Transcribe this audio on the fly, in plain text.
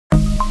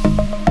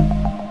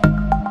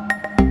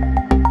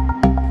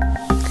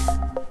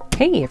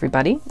Hey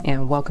everybody,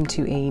 and welcome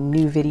to a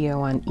new video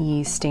on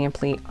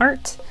E.Stampley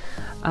art.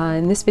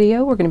 In this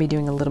video we're going to be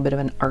doing a little bit of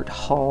an art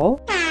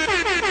haul,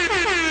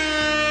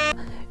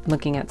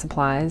 looking at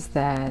supplies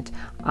that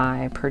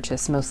I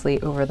purchased mostly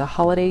over the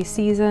holiday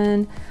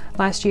season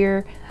last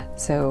year.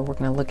 So we're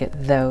going to look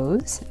at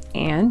those,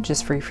 and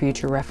just for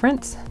future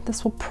reference,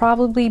 this will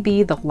probably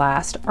be the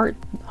last art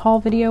haul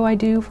video I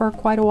do for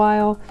quite a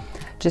while.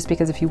 Just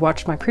because if you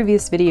watched my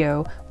previous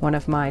video, one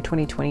of my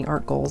 2020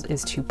 art goals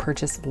is to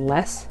purchase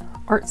less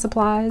art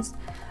supplies,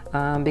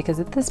 because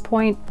at this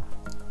point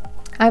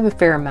I have a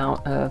fair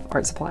amount of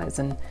art supplies,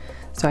 and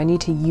so I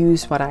need to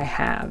use what I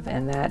have,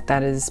 and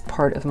that is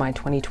part of my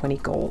 2020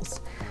 goals.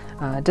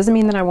 Doesn't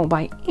mean that I won't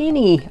buy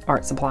any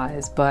art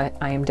supplies, but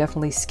I am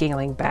definitely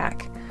scaling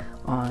back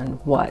on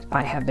what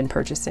I have been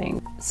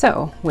purchasing.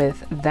 So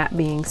with that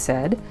being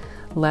said,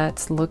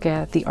 let's look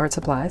at the art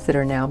supplies that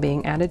are now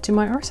being added to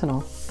my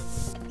arsenal.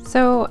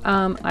 So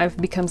I've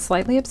become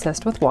slightly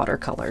obsessed with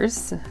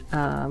watercolors.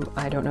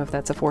 I don't know if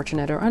that's a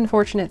fortunate or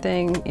unfortunate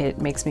thing. It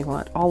makes me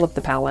want all of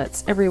the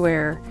palettes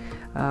everywhere,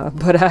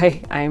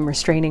 but I'm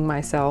restraining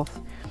myself.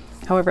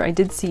 However, I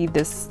did see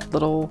this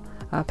little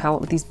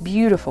palette with these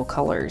beautiful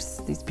colors,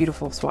 these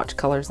beautiful swatch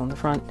colors on the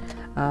front,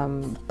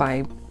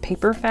 by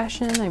Paper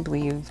Fashion, I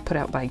believe, put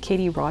out by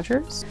Katie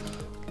Rogers.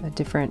 A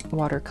different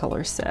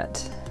watercolor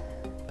set.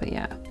 But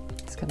yeah,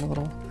 it's got a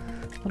little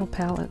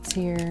palettes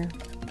here.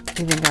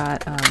 Even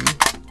got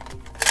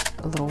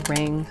a little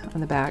ring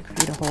on the back for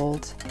you to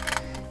hold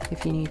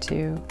if you need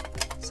to,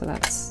 so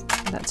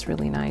that's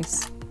really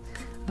nice.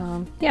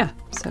 Yeah,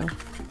 so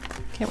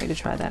can't wait to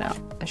try that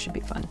out. That should be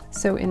fun.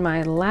 So in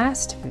my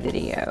last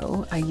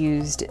video, I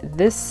used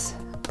this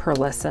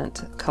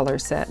Pearlescent color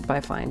set by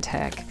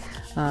Finetec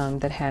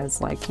that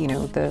has, like, you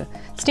know, the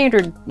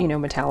standard, you know,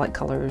 metallic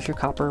colors, your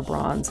copper,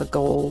 bronze, the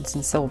golds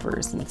and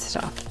silvers and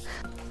stuff.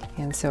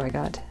 And so I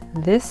got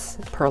this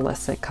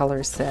Pearlescent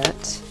color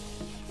set.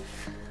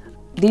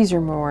 These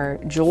are more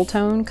jewel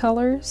tone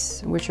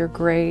colors, which are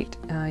great.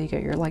 You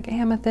got your like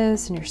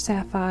amethyst and your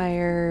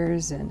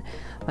sapphires and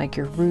like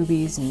your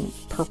rubies and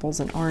purples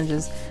and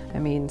oranges. I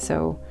mean,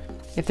 so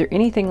if they're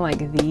anything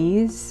like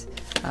these,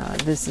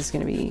 this is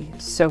going to be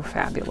so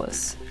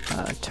fabulous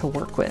to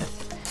work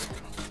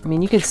with. I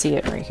mean, you can see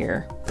it right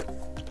here,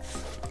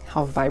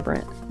 how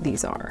vibrant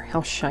these are,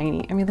 how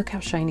shiny. I mean, look how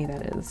shiny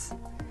that is.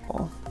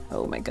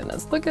 Oh my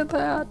goodness, look at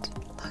that.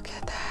 Look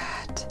at that.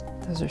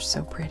 Those are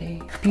so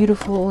pretty.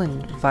 Beautiful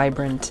and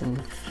vibrant, and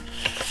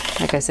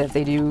like I said, if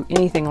they do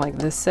anything like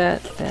this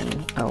set,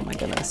 then oh my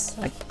goodness,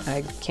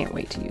 I can't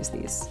wait to use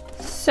these.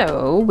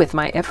 So with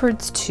my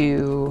efforts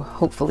to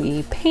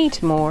hopefully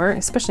paint more,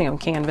 especially on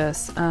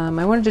canvas,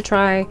 I wanted to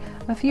try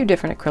a few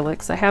different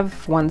acrylics. I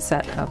have one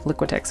set of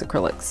Liquitex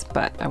acrylics,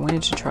 but I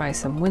wanted to try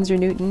some Winsor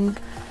Newton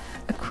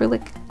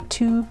acrylic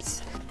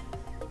tubes.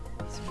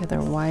 So they're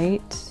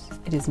white.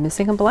 It is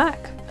missing a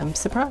black. I'm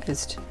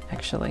surprised,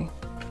 actually.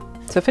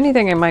 So if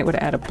anything, I might would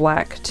add a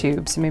black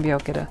tube, so maybe I'll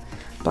get a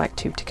black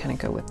tube to kind of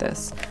go with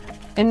this.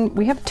 And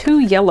we have two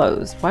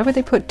yellows. Why would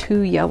they put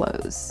two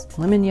yellows?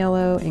 Lemon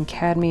yellow and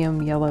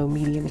cadmium yellow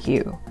medium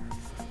hue.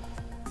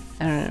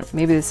 I don't know,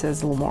 maybe this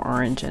has a little more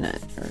orange in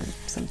it or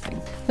something.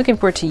 Looking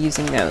forward to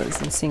using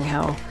those and seeing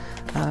how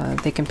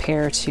they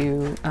compare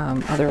to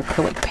other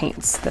acrylic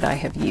paints that I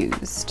have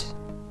used.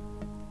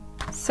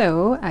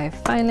 So I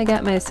finally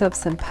got myself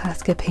some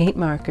Posca paint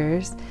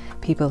markers.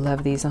 People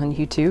love these on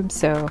YouTube,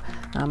 so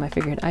I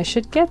figured I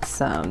should get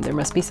some. There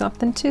must be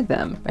something to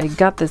them. I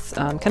got this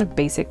kind of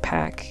basic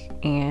pack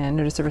and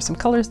noticed there were some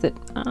colors that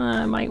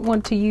I might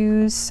want to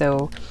use,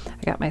 so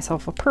I got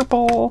myself a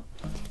purple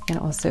and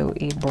also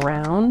a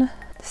brown.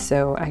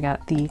 So I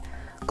got the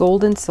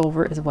gold and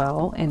silver as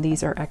well, and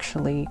these are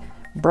actually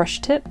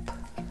brush tip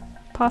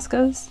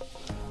Poscas.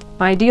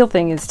 My ideal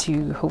thing is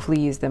to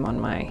hopefully use them on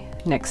my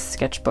next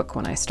sketchbook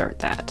when I start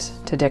that,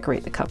 to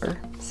decorate the cover.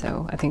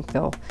 So I think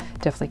they'll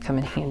definitely come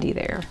in handy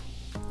there.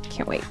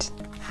 Can't wait.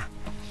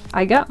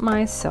 I got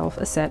myself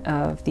a set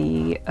of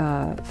the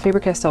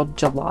Faber Castell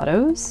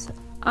Gelatos.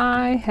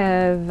 I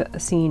have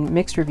seen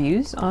mixed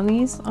reviews on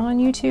these on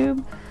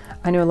YouTube.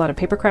 I know a lot of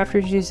paper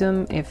crafters use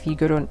them. If you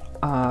go to an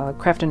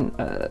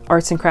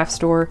arts and crafts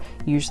store,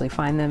 you usually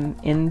find them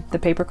in the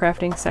paper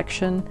crafting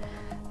section.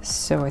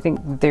 So I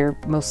think they're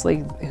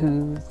mostly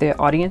who the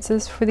audience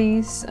is for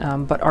these,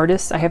 but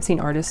artists, I have seen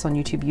artists on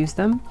YouTube use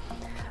them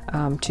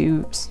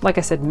to, like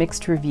I said,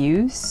 mixed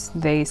reviews.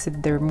 They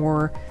said they're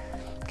more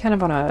kind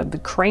of on a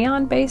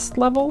crayon based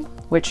level,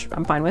 which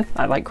I'm fine with.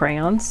 I like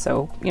crayons,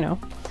 so, you know.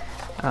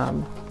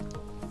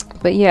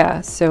 But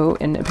yeah, so,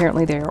 and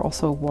apparently they are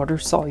also water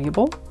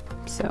soluble,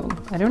 so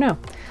I don't know.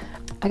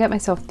 I got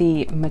myself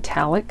the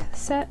metallic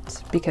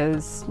set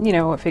because, you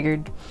know, I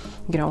figured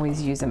you can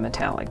always use a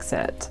metallic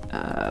set,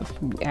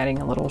 adding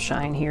a little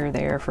shine here or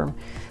there from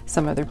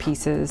some other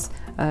pieces,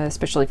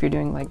 especially if you're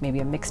doing like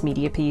maybe a mixed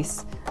media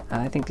piece.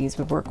 I think these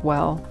would work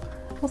well.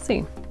 We'll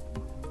see.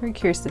 Very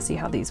curious to see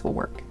how these will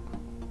work.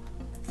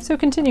 So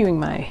continuing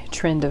my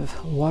trend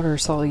of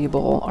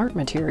water-soluble art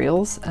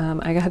materials,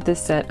 I got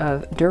this set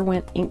of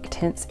Derwent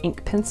Inktense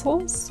ink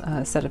pencils,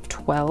 a set of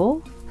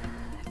 12.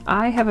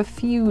 I have a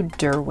few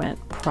Derwent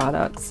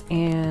products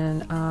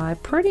and I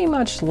pretty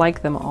much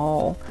like them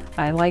all.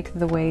 I like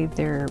the way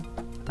their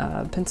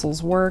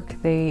pencils work.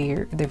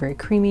 They're very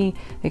creamy.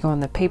 They go on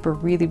the paper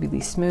really,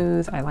 really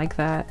smooth. I like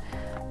that.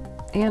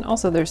 And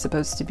also they're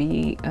supposed to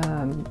be,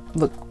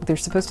 they're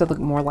supposed to look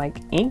more like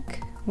ink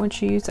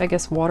once you use, I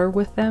guess, water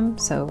with them.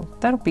 So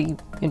that'll be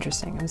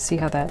interesting. Let's see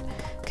how that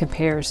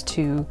compares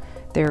to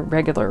their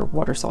regular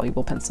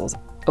water-soluble pencils.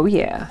 Oh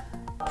yeah,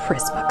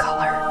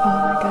 Prismacolor. Oh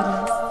my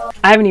goodness.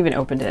 I haven't even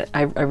opened it.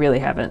 I really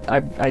haven't.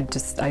 I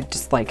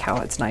just like how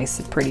it's nice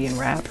and pretty and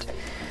wrapped.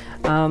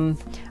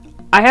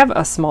 I have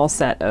a small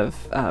set of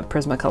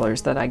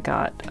Prismacolors that I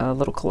got, a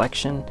little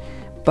collection,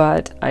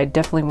 but I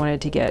definitely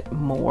wanted to get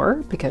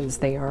more because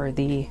they are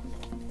the,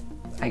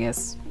 I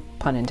guess,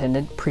 pun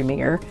intended,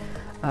 premier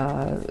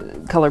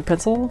colored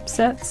pencil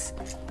sets.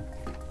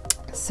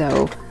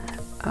 So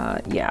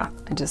yeah,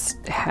 I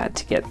just had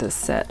to get this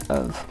set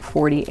of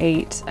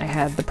 48. I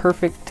had the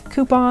perfect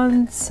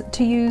coupons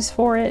to use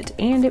for it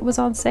and it was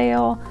on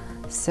sale.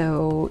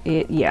 So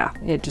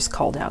it just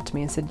called out to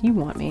me and said, you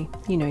want me,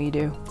 you know you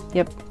do.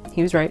 Yep,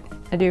 he was right,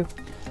 I do.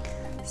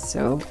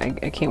 So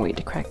I can't wait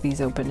to crack these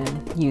open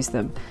and use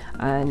them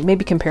and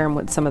maybe compare them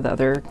with some of the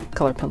other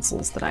color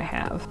pencils that I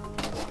have.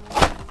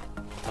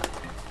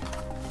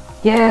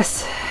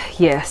 Yes,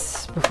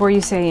 yes, before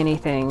you say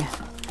anything,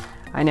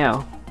 I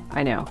know,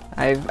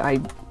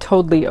 I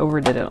totally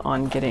overdid it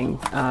on getting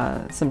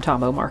some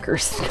Tombow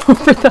markers for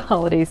the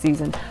holiday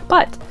season,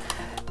 but,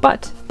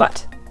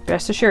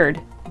 rest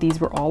assured, these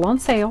were all on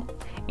sale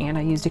and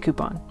I used a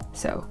coupon,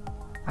 so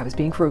I was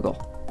being frugal.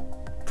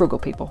 Frugal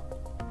people,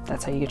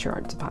 that's how you get your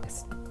art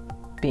supplies,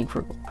 being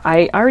frugal.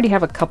 I already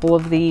have a couple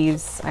of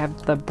these. I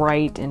have the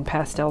bright and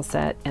pastel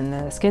set and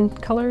the skin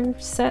color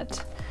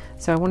set,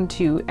 so I wanted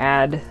to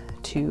add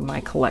to my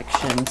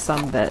collection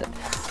some that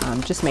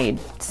just made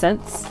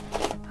sense.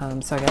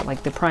 So I got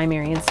like the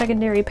primary and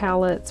secondary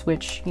palettes,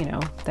 which, you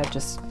know, it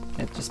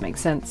just makes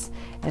sense.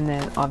 And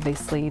then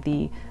obviously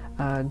the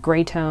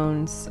gray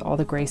tones, all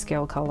the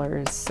grayscale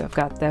colors, so I've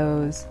got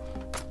those.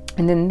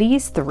 And then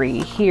these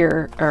three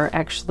here are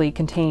actually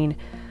contain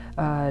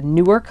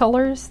newer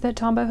colors that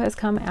Tombow has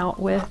come out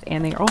with,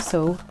 and they're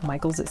also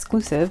Michael's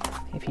exclusive.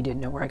 If you didn't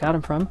know where I got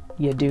them from,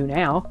 you do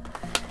now.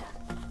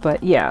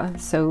 But yeah,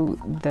 so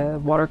the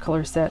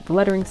watercolor set, the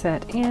lettering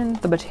set, and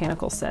the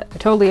botanical set. I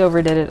totally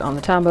overdid it on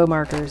the Tombow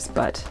markers,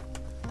 but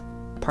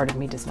part of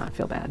me does not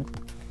feel bad.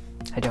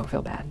 I don't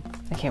feel bad.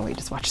 I can't wait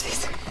to swatch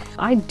these.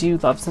 I do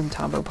love some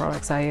Tombow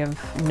products. I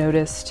have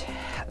noticed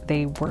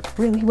they work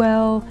really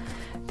well.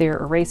 They're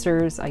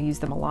erasers. I use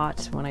them a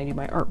lot when I do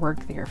my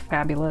artwork. They are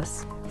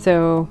fabulous.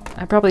 So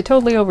I probably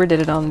totally overdid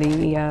it on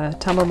the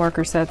Tombow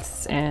marker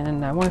sets,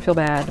 and I want to feel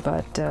bad,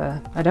 but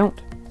I don't.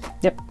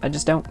 Yep, I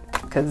just don't,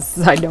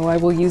 because I know I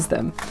will use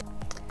them.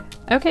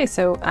 Okay,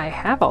 so I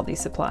have all these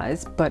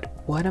supplies, but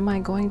what am I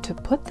going to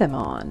put them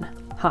on?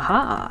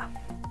 Haha!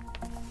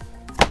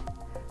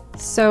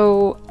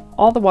 So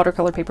all the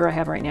watercolor paper I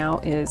have right now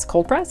is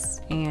cold press,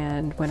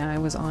 and when I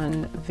was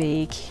on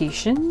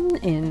vacation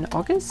in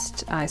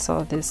August, I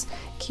saw this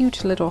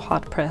cute little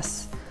hot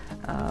press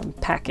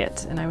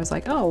packet, and I was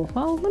like, oh,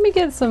 well, let me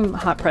get some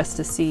hot press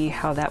to see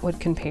how that would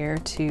compare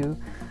to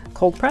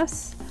cold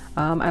press.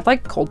 I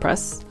like cold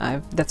press.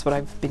 That's what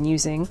I've been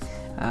using.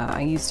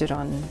 I used it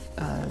on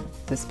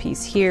this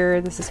piece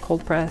here. This is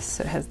cold press.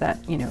 It has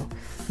that, you know,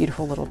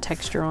 beautiful little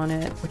texture on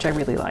it, which I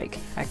really like,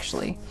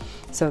 actually.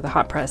 So the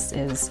hot press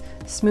is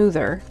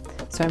smoother.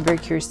 So I'm very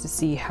curious to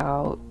see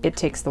how it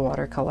takes the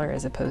watercolor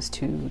as opposed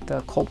to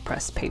the cold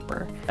press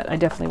paper. But I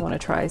definitely want to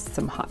try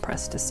some hot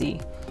press to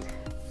see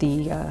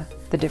the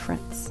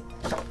difference.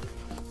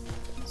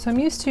 So I'm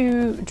used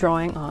to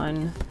drawing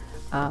on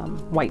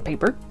white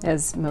paper,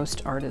 as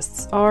most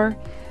artists are,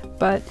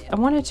 but I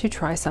wanted to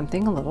try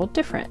something a little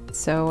different.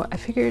 So I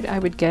figured I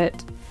would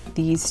get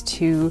these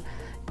two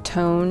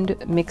toned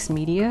mixed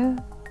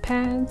media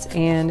pads,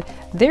 and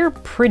they're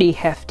pretty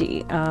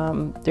hefty.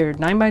 They're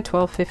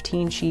 9x12,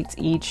 15 sheets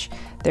each.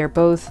 They're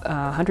both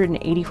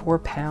 184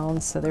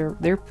 pounds, so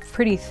they're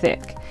pretty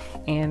thick,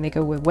 and they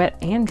go with wet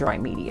and dry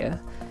media.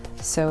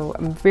 So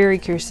I'm very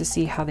curious to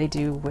see how they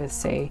do with,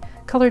 say,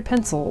 colored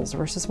pencils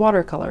versus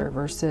watercolor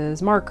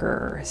versus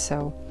marker.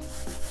 So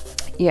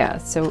yeah,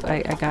 so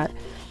I got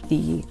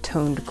the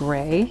toned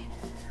gray,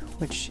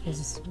 which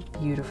is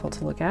beautiful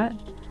to look at.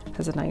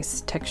 Has a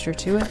nice texture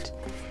to it.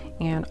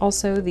 And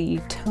also the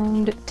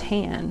toned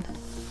tan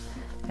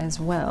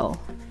as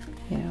well.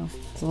 You know,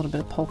 there's a little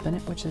bit of pulp in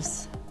it, which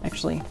is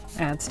actually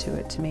adds to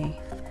it to me.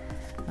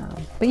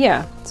 But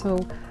yeah, so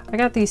I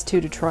got these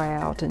two to try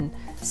out and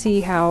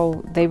see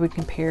how they would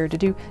compare to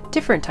do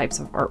different types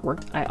of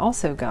artwork. I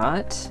also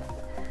got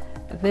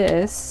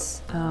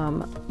this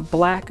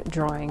black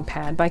drawing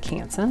pad by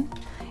Canson.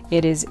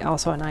 It is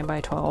also a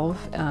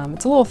 9x12.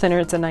 It's a little thinner,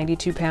 it's a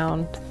 92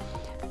 pound,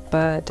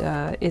 but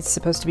it's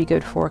supposed to be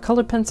good for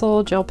colored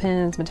pencil, gel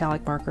pens,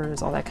 metallic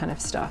markers, all that kind of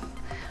stuff.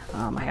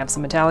 I have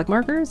some metallic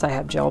markers, I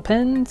have gel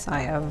pens, I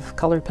have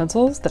colored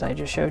pencils that I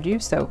just showed you,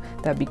 so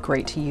that'd be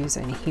great to use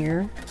in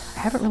here. I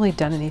haven't really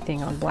done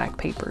anything on black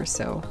paper,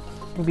 so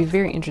it'll be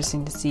very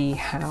interesting to see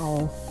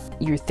how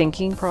your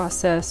thinking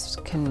process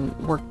can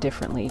work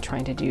differently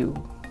trying to do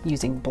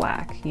using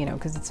black, you know,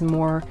 because it's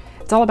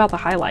all about the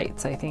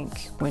highlights, I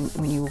think, when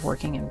you're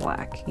working in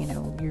black. You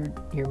know,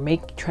 you're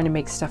trying to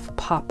make stuff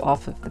pop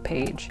off of the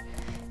page,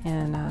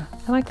 and I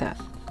like that.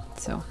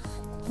 So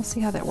we'll see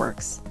how that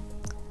works.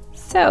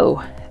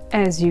 So,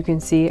 as you can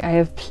see, I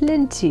have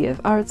plenty of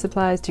art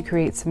supplies to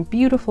create some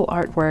beautiful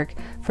artwork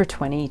for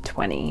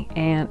 2020,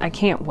 and I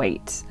can't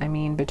wait. I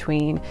mean,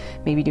 between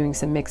maybe doing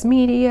some mixed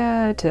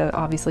media to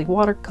obviously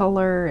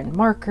watercolor and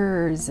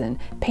markers and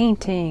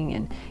painting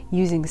and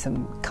using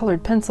some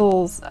colored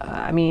pencils,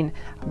 I mean,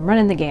 I'm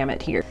running the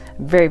gamut here.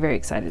 I'm very, very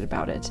excited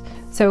about it.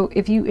 So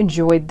if you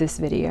enjoyed this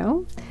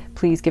video,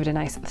 please give it a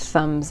nice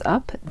thumbs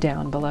up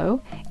down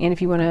below. And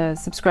if you want to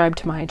subscribe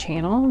to my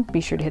channel,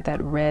 be sure to hit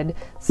that red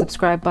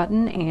subscribe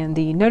button and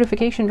the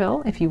notification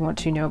bell if you want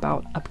to know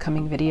about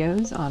upcoming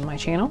videos on my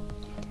channel.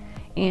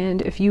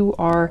 And if you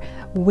are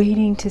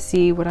waiting to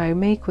see what I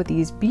make with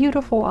these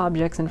beautiful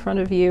objects in front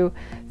of you,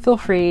 feel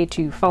free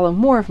to follow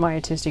more of my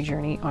artistic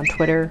journey on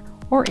Twitter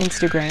or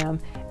Instagram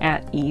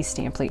at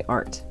E.Stampley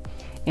Art.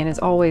 And as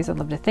always, I'd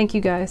love to thank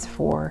you guys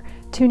for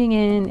tuning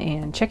in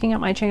and checking out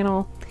my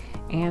channel.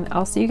 And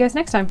I'll see you guys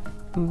next time.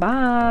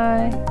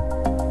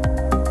 Bye!